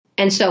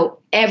And so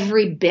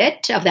every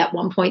bit of that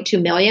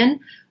 1.2 million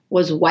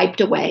was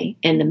wiped away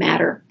in the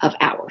matter of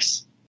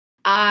hours.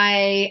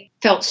 I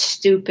felt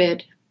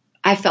stupid.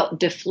 I felt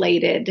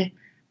deflated.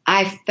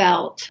 I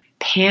felt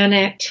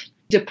panicked,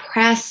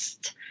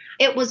 depressed.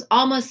 It was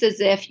almost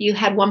as if you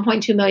had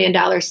 $1.2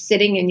 million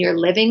sitting in your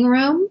living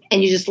room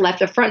and you just left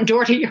the front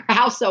door to your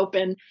house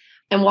open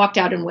and walked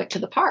out and went to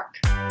the park.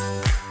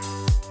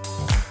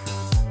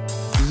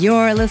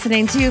 You're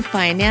listening to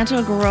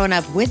Financial Grown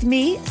Up with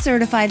me,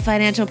 certified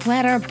financial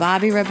planner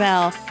Bobbi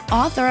Rebell,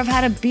 author of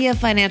How to Be a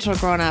Financial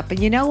Grown Up. And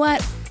you know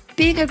what?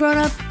 Being a grown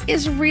up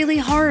is really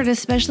hard,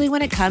 especially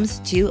when it comes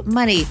to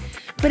money.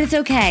 But it's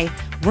okay.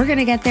 We're going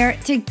to get there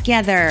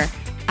together.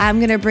 I'm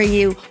going to bring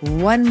you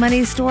one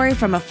money story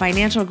from a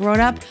financial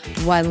grown-up,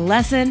 one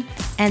lesson,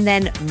 and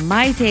then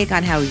my take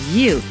on how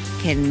you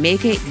can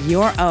make it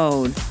your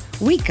own.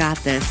 We got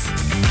this.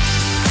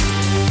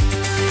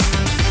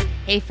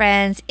 Hey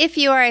friends, if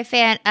you are a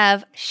fan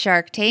of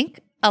Shark Tank,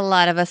 a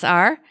lot of us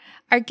are,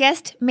 our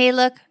guest may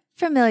look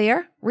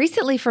familiar,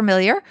 recently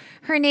familiar.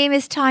 Her name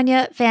is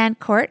Tanya Van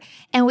Court,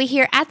 and we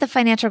here at the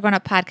Financial Grown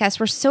Up Podcast,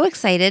 we're so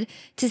excited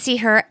to see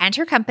her and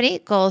her company,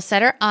 Goal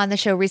Setter, on the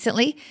show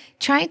recently,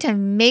 trying to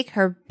make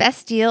her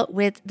best deal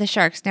with the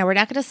sharks. Now, we're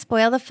not going to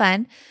spoil the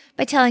fun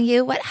by telling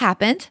you what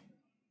happened.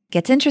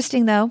 Gets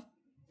interesting, though.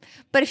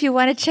 But if you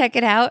want to check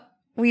it out,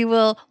 we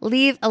will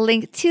leave a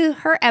link to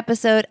her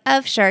episode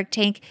of Shark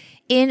Tank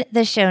in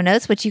the show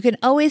notes, which you can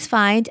always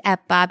find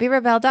at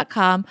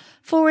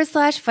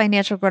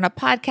bobbirebell.com/financial grown up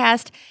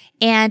podcast.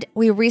 And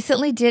we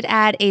recently did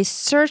add a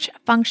search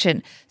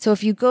function. So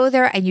if you go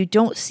there and you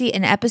don't see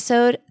an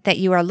episode that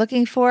you are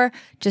looking for,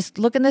 just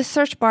look in the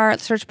search bar,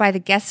 search by the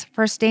guest's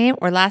first name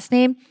or last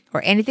name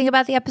or anything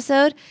about the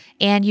episode,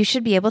 and you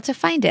should be able to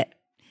find it.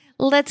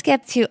 Let's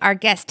get to our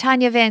guest,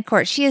 Tanya Van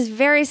Court. She is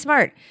very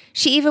smart.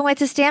 She even went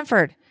to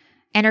Stanford,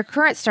 and her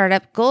current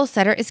startup, Goal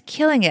Setter, is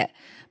killing it.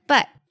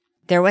 But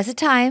there was a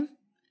time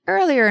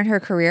earlier in her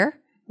career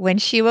when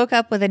she woke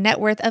up with a net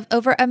worth of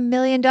over $1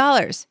 million.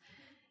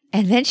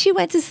 And then she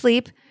went to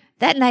sleep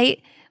that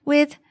night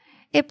with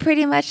it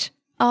pretty much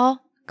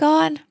all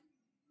gone.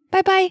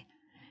 Bye-bye.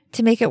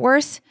 To make it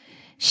worse,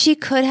 she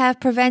could have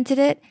prevented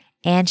it,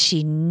 and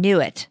she knew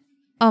it.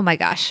 Oh my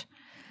gosh.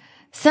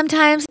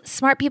 Sometimes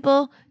smart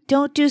people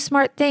don't do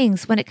smart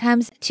things when it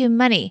comes to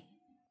money.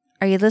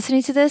 Are you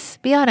listening to this?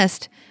 Be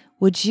honest.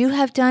 Would you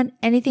have done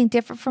anything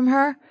different from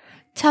her?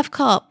 Tough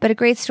call, but a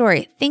great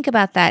story. Think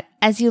about that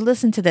as you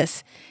listen to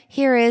this.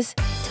 Here is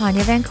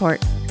Tanya Van Court.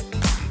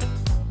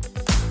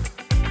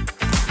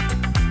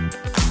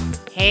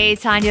 Hey,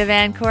 Tanya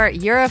Van Court,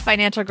 you're a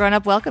financial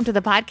grown-up. Welcome to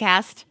the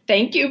podcast.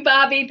 Thank you,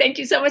 Bobbi. Thank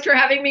you so much for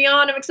having me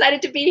on. I'm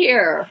excited to be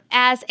here.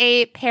 As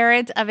a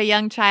parent of a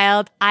young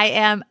child, I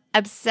am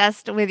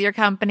obsessed with your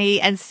company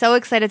and so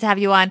excited to have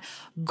you on.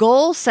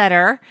 Goal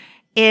Setter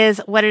is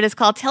what it is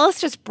called. Tell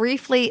us just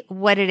briefly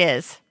what it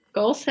is.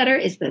 Goal Setter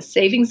is the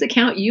savings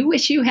account you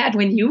wish you had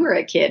when you were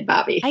a kid,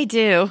 Bobbi. I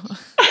do.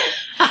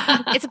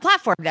 It's a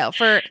platform, though,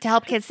 to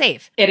help kids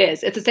save. It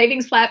is. It's a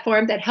savings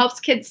platform that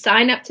helps kids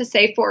sign up to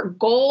save for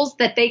goals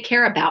that they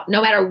care about,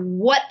 no matter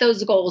what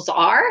those goals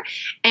are.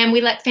 And we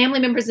let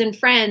family members and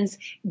friends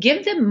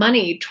give them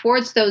money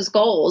towards those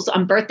goals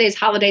on birthdays,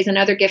 holidays, and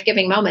other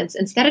gift-giving moments,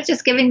 instead of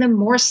just giving them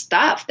more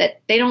stuff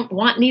that they don't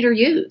want, need, or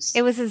use.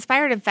 It was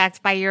inspired, in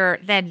fact, by your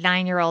then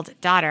 9-year-old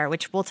daughter,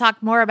 which we'll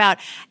talk more about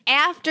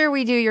after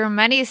we do your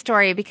money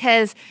story,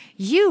 because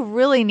you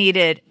really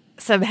needed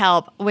some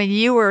help when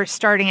you were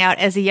starting out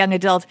as a young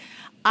adult.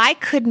 I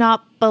could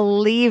not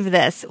believe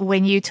this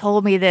when you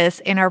told me this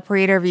in our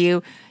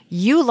pre-interview.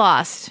 You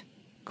lost,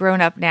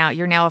 grown up now,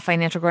 you're now a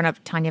financial grown up,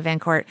 Tanya Van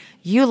Court.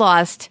 You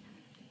lost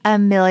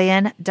 $1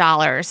 million.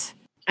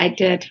 I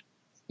did.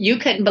 You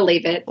couldn't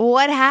believe it.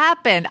 What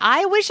happened?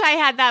 I wish I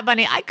had that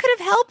money. I could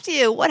have helped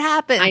you. What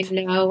happened? I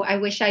know. I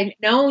wish I'd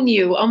known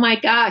you. Oh my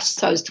gosh.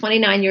 So I was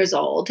 29 years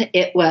old.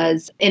 It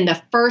was in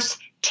the first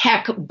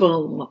tech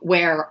boom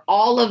where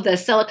all of the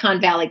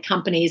Silicon Valley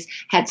companies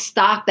had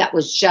stock that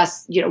was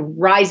just,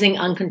 rising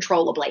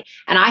uncontrollably.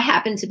 And I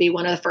happened to be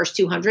one of the first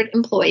 200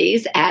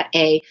 employees at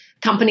a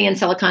company in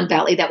Silicon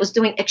Valley that was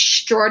doing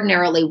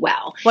extraordinarily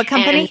well. What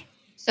company?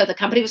 So the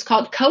company was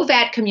called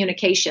Covat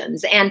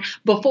Communications. And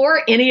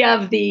before any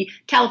of the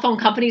telephone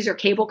companies or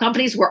cable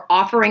companies were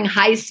offering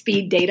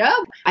high-speed data,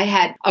 I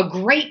had a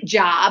great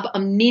job, a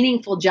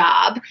meaningful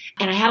job,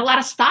 and I had a lot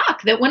of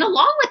stock that went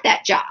along with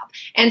that job.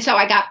 And so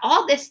I got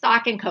all this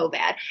stock in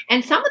Covat,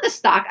 and some of the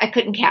stock I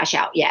couldn't cash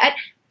out yet.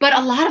 But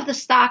a lot of the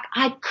stock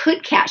I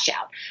could cash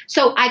out.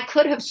 So I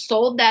could have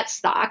sold that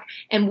stock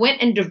and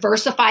went and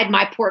diversified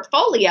my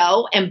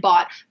portfolio and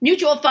bought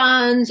mutual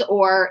funds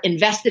or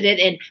invested it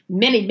in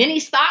many, many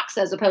stocks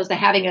as opposed to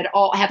having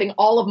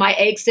all of my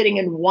eggs sitting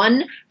in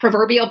one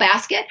proverbial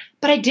basket.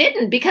 But I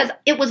didn't, because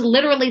it was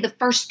literally the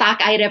first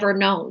stock I had ever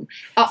known.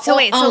 So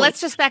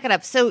let's just back it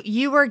up. So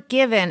you were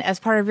given,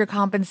 as part of your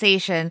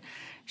compensation,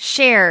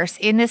 shares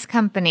in this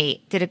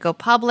company. Did it go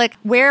public?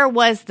 Where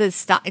was the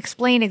stock?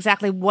 Explain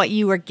exactly what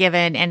you were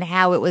given and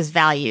how it was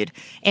valued.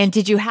 And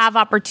did you have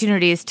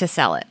opportunities to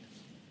sell it?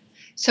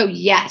 So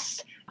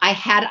yes, I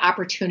had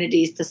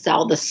opportunities to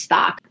sell the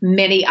stock,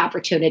 many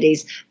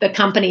opportunities. The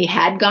company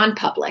had gone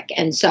public.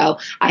 And so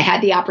I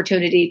had the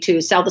opportunity to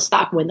sell the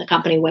stock when the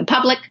company went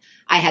public.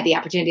 I had the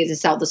opportunity to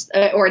sell this,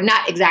 or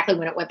not exactly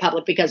when it went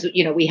public because,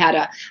 we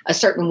had a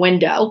certain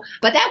window,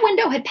 but that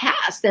window had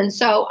passed. And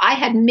so I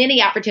had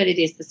many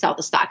opportunities to sell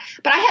the stock,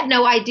 but I had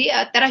no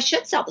idea that I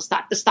should sell the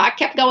stock. The stock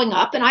kept going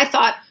up and I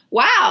thought,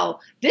 wow,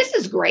 this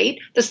is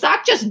great. The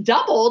stock just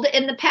doubled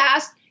in the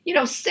past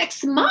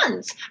 6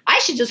 months. I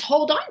should just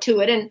hold on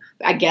to it and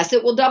I guess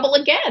it will double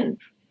again.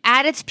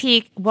 At its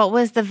peak, what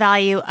was the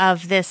value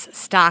of this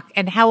stock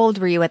and how old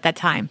were you at that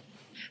time?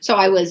 So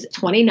I was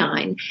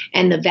 29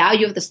 and the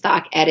value of the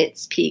stock at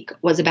its peak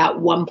was about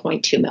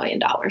 $1.2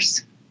 million.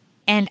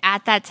 And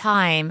at that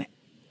time,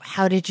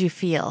 how did you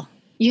feel?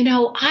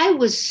 I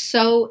was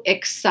so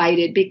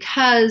excited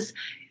because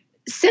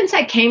since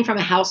I came from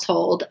a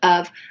household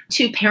of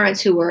two parents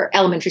who were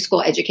elementary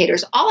school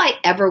educators, all I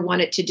ever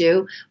wanted to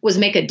do was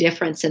make a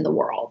difference in the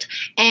world.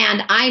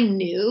 And I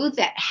knew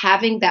that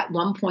having that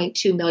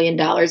 $1.2 million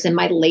in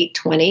my late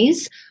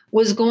 20s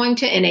was going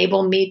to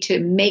enable me to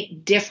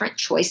make different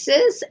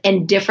choices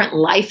and different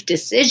life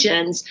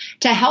decisions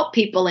to help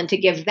people and to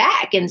give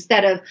back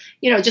instead of,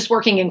 just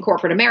working in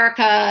corporate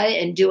America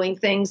and doing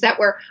things that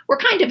were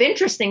kind of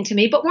interesting to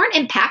me, but weren't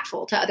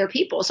impactful to other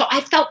people. So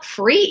I felt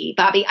free,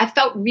 Bobbi. I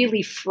felt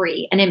really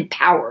free and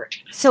empowered.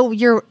 So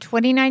you're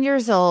 29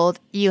 years old.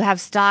 You have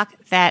stock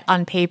that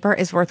on paper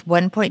is worth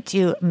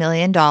 $1.2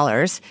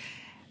 million.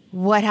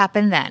 What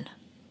happened then?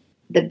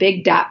 The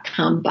big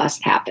dot-com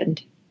bust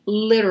happened.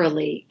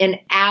 Literally in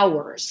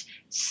hours,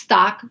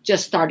 stock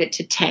just started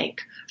to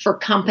tank for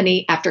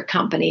company after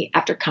company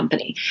after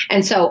company.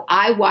 And so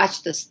I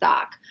watched the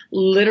stock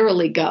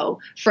literally go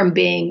from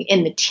being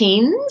in the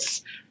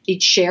teens,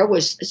 each share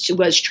was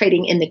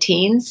trading in the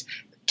teens,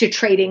 to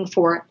trading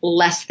for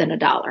less than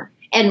 $1.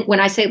 And when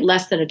I say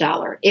less than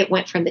 $1, it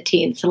went from the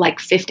teens to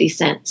like 50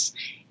 cents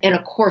in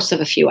a course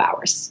of a few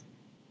hours.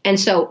 And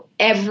so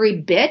every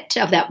bit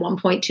of that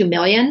 1.2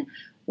 million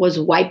was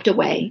wiped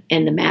away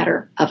in the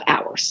matter of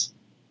hours.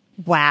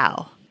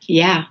 Wow.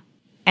 Yeah.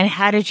 And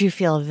how did you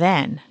feel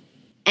then?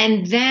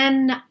 And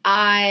then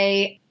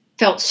I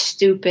felt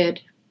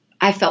stupid.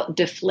 I felt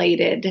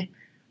deflated.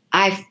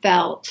 I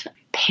felt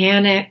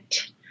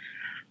panicked,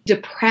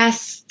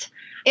 depressed.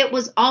 It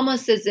was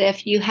almost as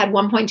if you had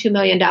 $1.2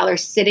 million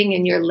sitting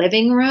in your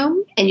living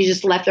room and you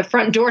just left the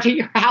front door to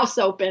your house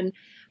open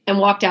and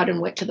walked out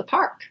and went to the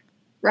park,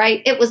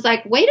 right? It was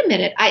like, wait a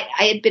minute. I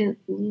had been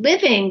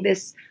living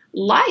this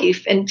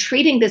life and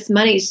treating this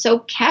money so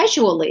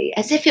casually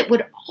as if it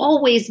would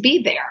always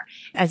be there.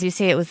 As you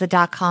say, it was the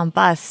dot-com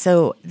bust.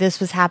 So this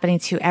was happening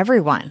to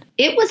everyone.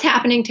 It was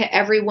happening to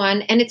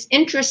everyone. And it's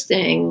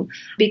interesting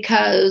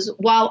because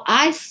while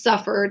I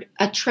suffered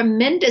a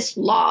tremendous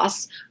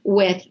loss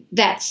with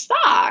that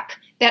stock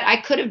that I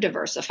could have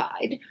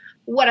diversified,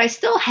 what I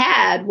still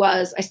had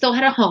was I still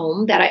had a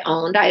home that I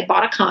owned. I had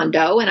bought a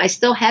condo and I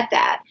still had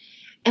that.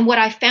 And what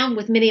I found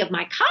with many of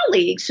my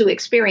colleagues who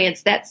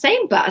experienced that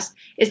same bust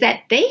is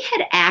that they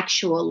had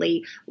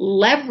actually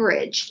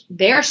leveraged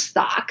their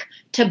stock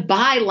to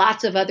buy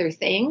lots of other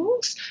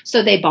things.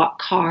 So they bought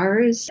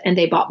cars and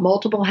they bought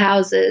multiple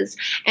houses.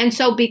 And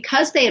so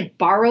because they had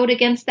borrowed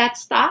against that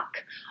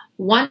stock,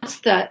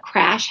 once the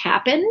crash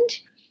happened,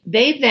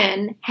 they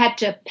then had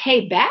to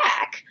pay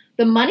back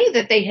the money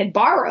that they had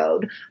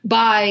borrowed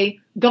by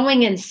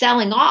going and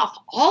selling off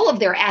all of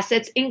their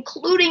assets,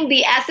 including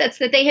the assets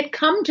that they had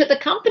come to the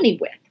company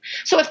with.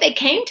 So if they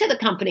came to the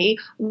company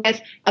with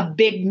a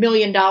big $1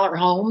 million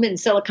home in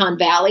Silicon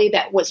Valley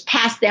that was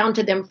passed down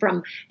to them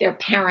from their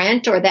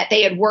parent or that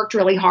they had worked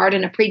really hard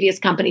in a previous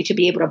company to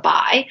be able to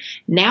buy,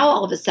 now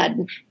all of a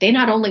sudden, they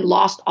not only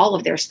lost all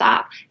of their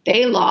stock,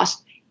 they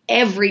lost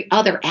every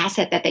other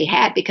asset that they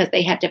had because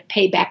they had to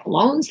pay back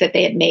loans that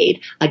they had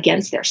made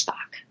against their stock.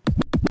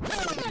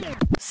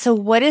 So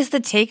what is the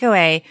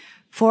takeaway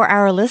for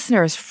our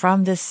listeners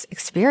from this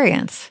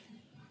experience?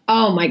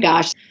 Oh my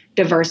gosh.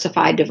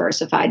 Diversify,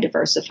 diversify,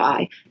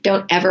 diversify.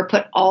 Don't ever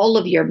put all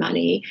of your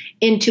money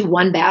into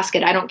one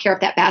basket. I don't care if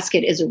that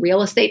basket is a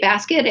real estate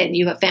basket and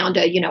you have found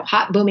a,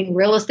 hot booming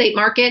real estate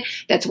market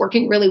that's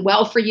working really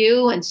well for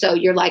you. And so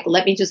you're like,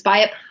 let me just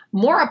buy up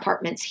more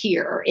apartments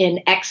here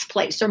in X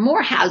place or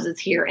more houses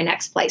here in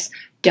X place.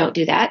 Don't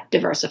do that.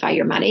 Diversify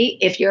your money.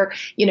 If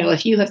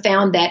if you have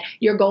found that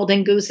your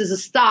golden goose is a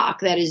stock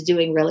that is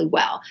doing really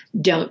well,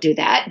 don't do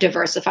that.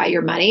 Diversify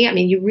your money. I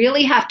mean, you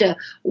really have to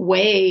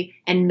weigh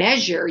and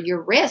measure your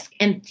risk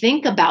and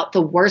think about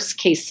the worst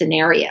case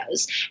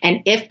scenarios.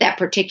 And if that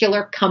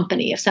particular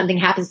company, if something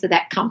happens to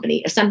that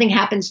company, if something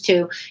happens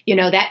to,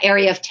 that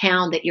area of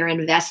town that you're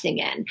investing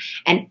in,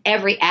 and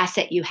every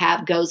asset you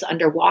have goes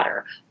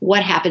underwater,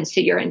 what happens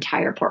to your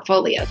entire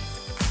portfolio?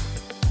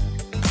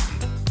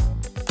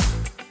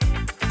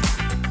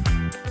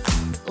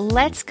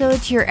 Let's go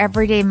to your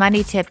everyday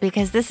money tip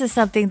because this is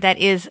something that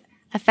is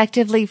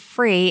effectively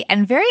free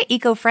and very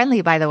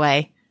eco-friendly, by the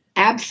way.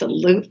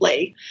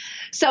 Absolutely.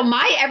 So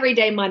my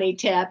everyday money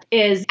tip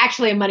is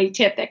actually a money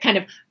tip that kind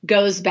of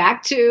goes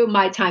back to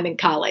my time in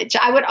college.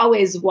 I would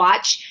always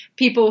watch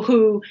people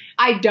who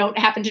I don't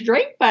happen to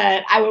drink,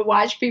 but I would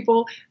watch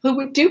people who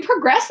would do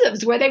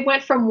progressives where they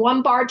went from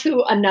one bar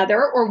to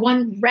another or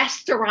one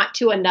restaurant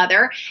to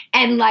another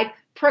and like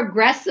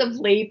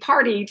progressively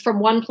partied from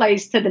one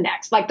place to the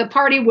next. Like the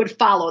party would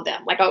follow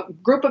them. Like a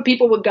group of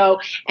people would go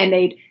and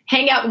they'd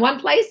hang out in one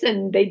place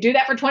and they do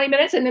that for 20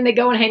 minutes and then they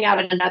go and hang out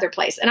at another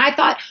place. And I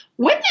thought,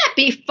 wouldn't that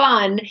be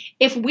fun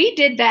if we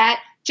did that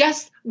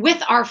just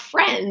with our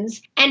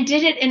friends and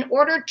did it in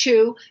order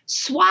to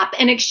swap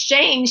and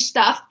exchange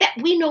stuff that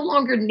we no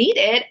longer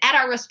needed at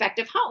our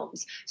respective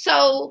homes.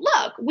 So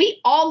look, we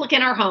all look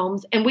in our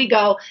homes and we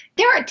go,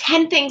 there are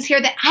 10 things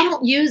here that I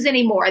don't use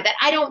anymore, that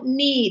I don't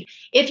need.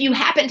 If you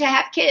happen to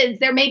have kids,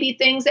 there may be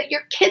things that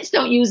your kids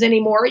don't use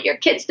anymore, or your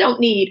kids don't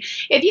need.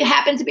 If you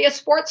happen to be a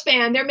sports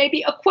fan, there may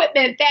be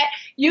equipment that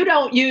you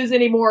don't use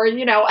anymore.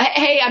 You know,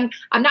 hey,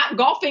 I'm not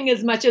golfing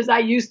as much as I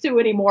used to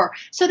anymore.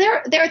 So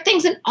there are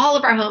things in all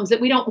of our homes that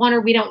we don't want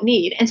or we don't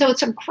need. And so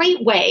it's a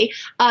great way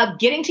of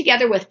getting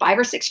together with 5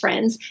 or 6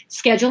 friends,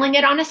 scheduling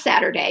it on a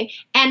Saturday,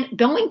 and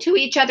going to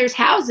each other's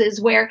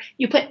houses where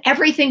you put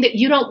everything that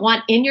you don't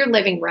want in your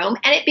living room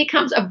and it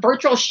becomes a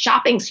virtual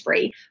shopping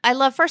spree. I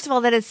love, first of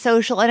all, that it's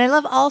social. And I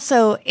love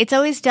also, it's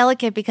always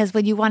delicate because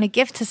when you want to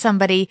gift to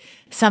somebody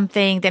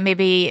something that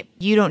maybe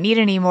you don't need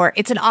anymore,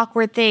 it's an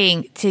awkward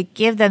thing to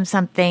give them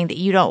something that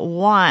you don't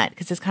want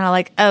because it's kind of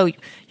like, oh,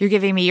 you're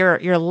giving me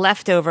your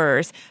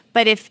leftovers.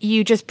 But if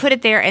you just put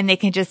it there and they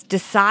can just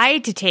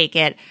decide to take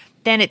it,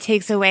 then it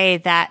takes away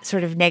that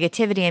sort of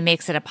negativity and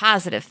makes it a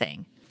positive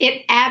thing.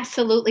 It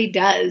absolutely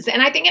does.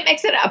 And I think it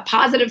makes it a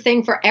positive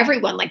thing for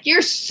everyone. Like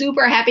you're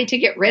super happy to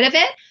get rid of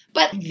it,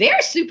 but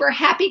they're super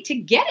happy to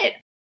get it.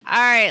 All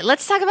right,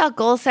 let's talk about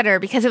Goal Setter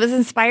because it was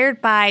inspired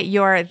by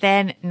your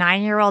then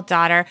 9-year-old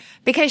daughter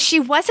because she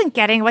wasn't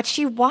getting what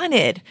she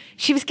wanted.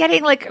 She was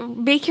getting like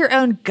make your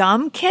own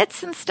gum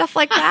kits and stuff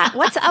like that.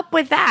 What's up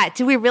with that?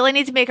 Do we really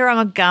need to make our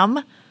own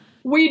gum?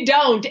 We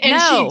don't, and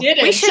no, she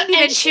didn't. We shouldn't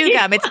even chew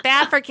gum. It's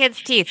bad for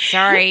kids' teeth.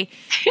 Sorry.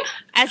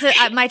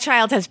 My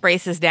child has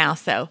braces now,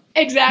 so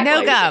exactly.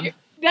 No gum.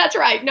 That's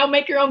right. No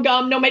make your own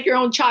gum. No make your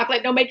own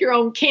chocolate. No make your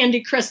own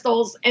candy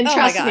crystals. And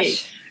trust me,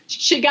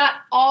 she got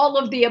all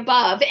of the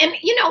above. And,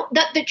 you know,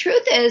 the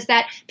truth is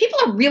that people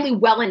are really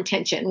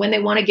well-intentioned when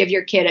they want to give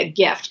your kid a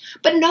gift,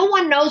 but no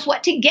one knows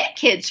what to get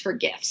kids for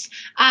gifts.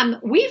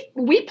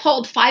 We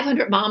polled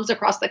 500 moms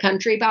across the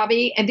country,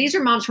 Bobby, and these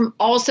are moms from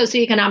all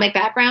socioeconomic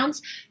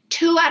backgrounds.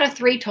 2 out of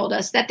 3 told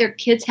us that their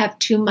kids have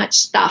too much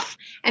stuff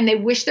and they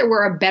wish there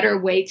were a better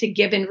way to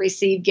give and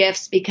receive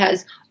gifts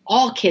because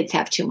all kids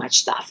have too much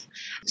stuff.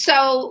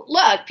 So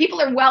look, people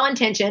are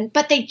well-intentioned,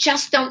 but they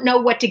just don't know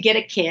what to get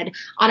a kid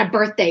on a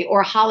birthday or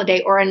a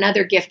holiday or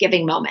another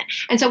gift-giving moment.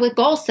 And so with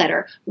Goal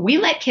Setter, we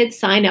let kids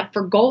sign up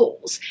for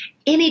goals,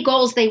 any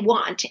goals they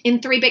want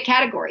in 3 big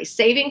categories: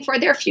 saving for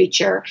their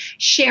future,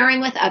 sharing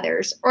with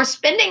others, or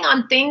spending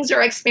on things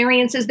or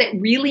experiences that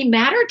really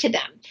matter to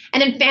them.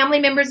 And then family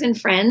members and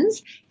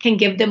friends can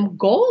give them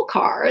goal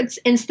cards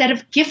instead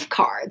of gift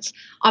cards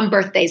on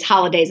birthdays,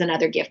 holidays, and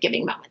other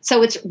gift-giving moments.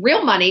 So it's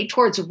real money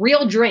towards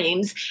real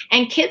dreams,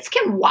 and kids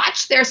can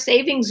watch their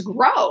savings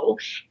grow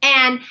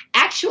and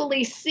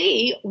actually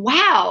see,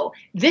 wow,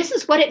 this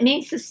is what it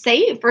means to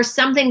save for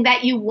something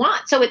that you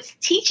want. So it's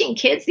teaching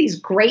kids these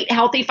great,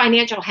 healthy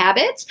financial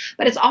habits,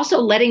 but it's also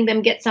letting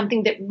them get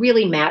something that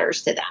really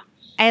matters to them.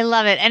 I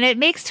love it. And it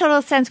makes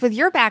total sense with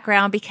your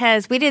background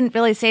because we didn't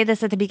really say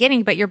this at the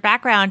beginning, but your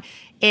background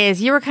is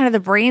you were kind of the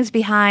brains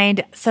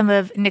behind some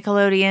of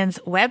Nickelodeon's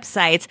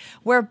websites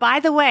where,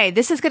 by the way,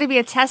 this is going to be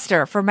a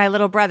tester for my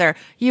little brother.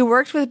 You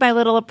worked with my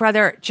little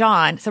brother,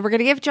 John. So we're going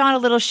to give John a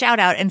little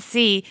shout out and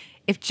see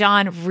if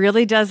John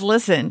really does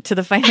listen to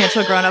the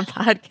Financial Grown Up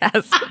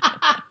podcast.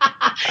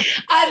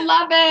 I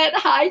love it.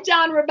 Hi,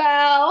 John Rebel.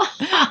 All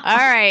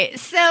right.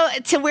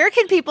 So where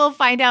can people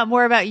find out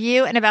more about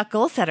you and about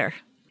Goal Setter?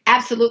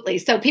 Absolutely.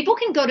 So people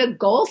can go to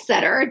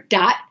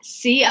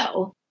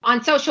goalsetter.co.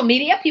 On social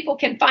media, people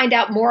can find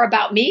out more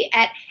about me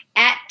at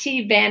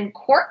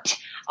 @tvancourt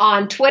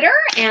on Twitter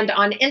and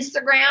on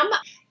Instagram.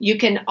 You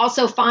can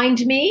also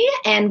find me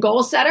and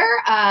Goal Setter.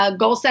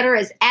 Goal Setter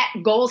is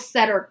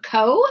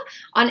 @GoalSetterCo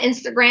on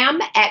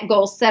Instagram,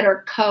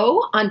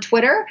 @GoalSetterCo on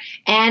Twitter,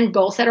 and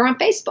Goal Setter on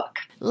Facebook.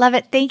 Love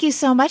it. Thank you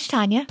so much,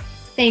 Tanya.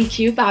 Thank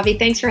you, Bobby.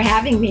 Thanks for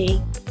having me.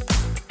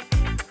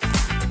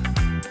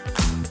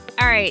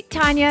 All right,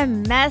 Tanya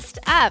messed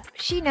up.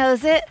 She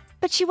knows it,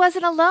 but she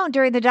wasn't alone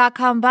during the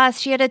dot-com bust.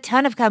 She had a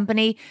ton of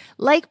company,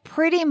 like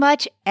pretty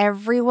much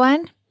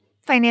everyone.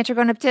 Financial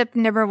grown-up tip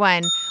number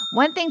 1.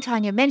 One thing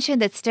Tanya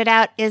mentioned that stood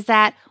out is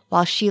that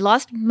while she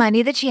lost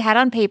money that she had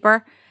on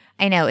paper,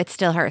 I know it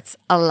still hurts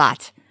a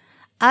lot.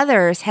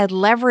 Others had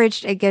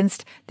leveraged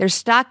against their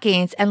stock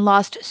gains and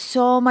lost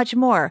so much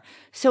more.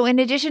 So in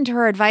addition to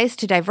her advice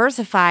to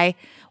diversify,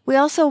 we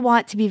also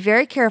want to be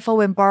very careful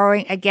when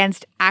borrowing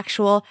against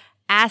actual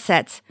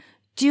assets.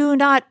 Do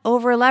not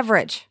over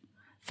leverage.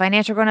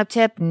 Financial grown-up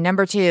tip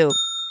number 2.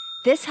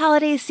 this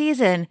holiday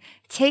season,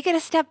 take it a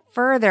step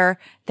further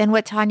than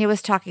what Tanya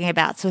was talking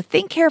about. So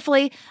think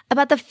carefully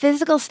about the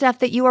physical stuff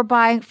that you are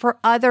buying for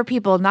other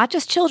people, not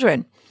just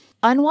children.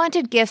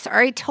 Unwanted gifts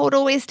are a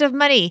total waste of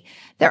money.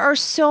 There are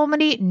so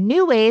many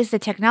new ways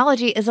that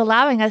technology is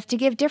allowing us to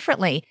give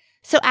differently.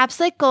 So apps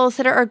like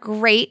Goalsetter are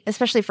great,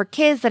 especially for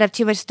kids that have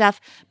too much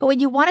stuff. But when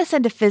you want to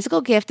send a physical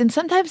gift, and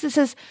sometimes this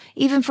is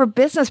even for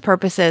business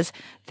purposes,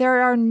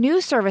 there are new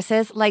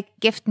services like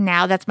Gift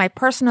Now. That's my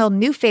personal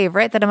new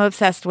favorite that I'm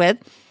obsessed with.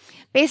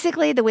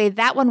 Basically, the way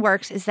that one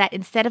works is that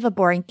instead of a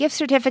boring gift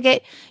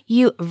certificate,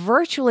 you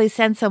virtually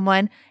send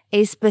someone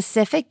a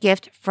specific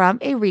gift from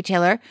a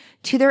retailer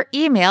to their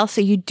email.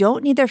 So you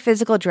don't need their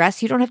physical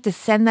address. You don't have to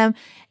send them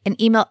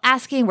an email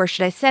asking, where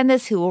should I send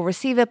this? Who will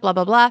receive it? Blah,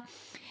 blah, blah.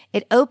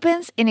 It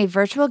opens in a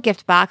virtual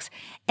gift box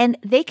and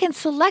they can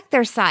select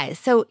their size.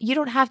 So you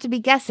don't have to be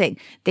guessing.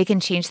 They can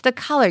change the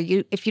color.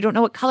 If you don't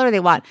know what color they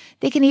want,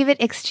 they can even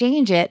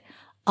exchange it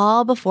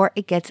all before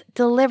it gets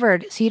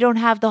delivered. So you don't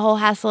have the whole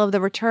hassle of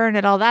the return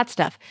and all that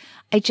stuff.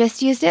 I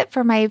just used it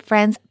for my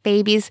friend's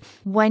baby's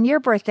 1-year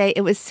birthday.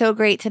 It was so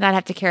great to not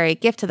have to carry a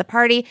gift to the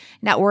party,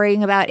 not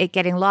worrying about it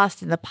getting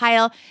lost in the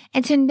pile,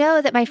 and to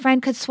know that my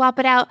friend could swap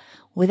it out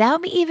without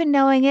me even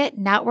knowing it,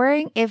 not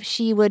worrying if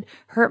she would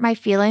hurt my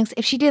feelings,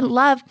 if she didn't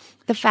love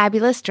the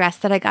fabulous dress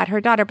that I got her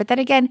daughter. But then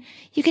again,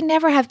 you can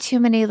never have too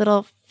many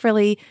little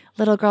frilly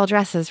little girl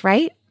dresses,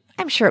 right?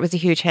 I'm sure it was a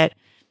huge hit.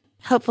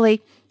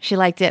 Hopefully she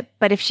liked it,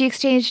 but if she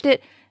exchanged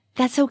it,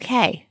 that's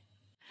okay.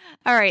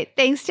 All right.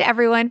 Thanks to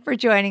everyone for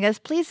joining us.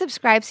 Please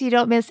subscribe so you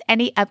don't miss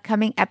any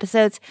upcoming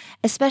episodes,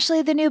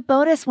 especially the new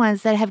bonus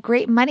ones that have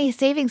great money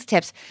savings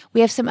tips. We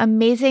have some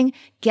amazing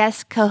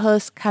guest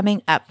co-hosts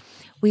coming up.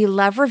 We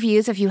love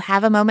reviews. If you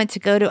have a moment to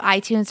go to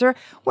iTunes or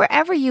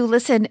wherever you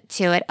listen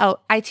to it. Oh,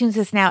 iTunes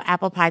is now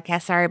Apple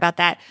Podcasts. Sorry about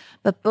that.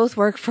 But both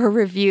work for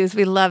reviews.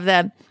 We love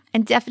them.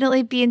 And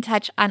definitely be in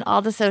touch on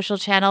all the social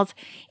channels.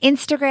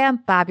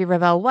 Instagram, Bobbi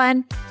Rebell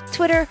 1,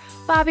 Twitter,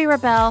 Bobbi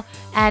Rebell,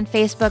 and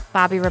Facebook,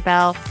 Bobbi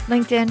Rebell,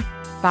 LinkedIn,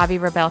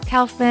 Bobbi Rebell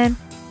Kaufman.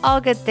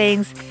 All good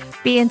things.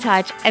 Be in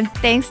touch. And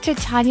thanks to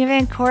Tanya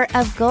Van Court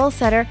of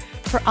Goalsetter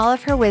for all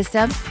of her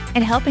wisdom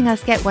and helping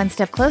us get one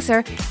step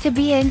closer to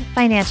being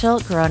financial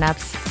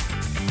grown-ups.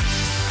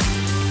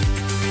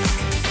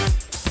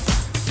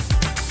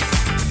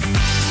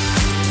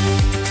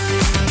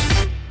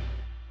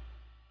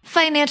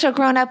 Financial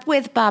Grown Up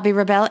with Bobbi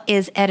Rebell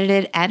is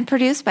edited and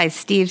produced by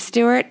Steve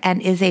Stewart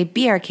and is a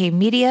BRK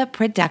Media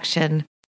production.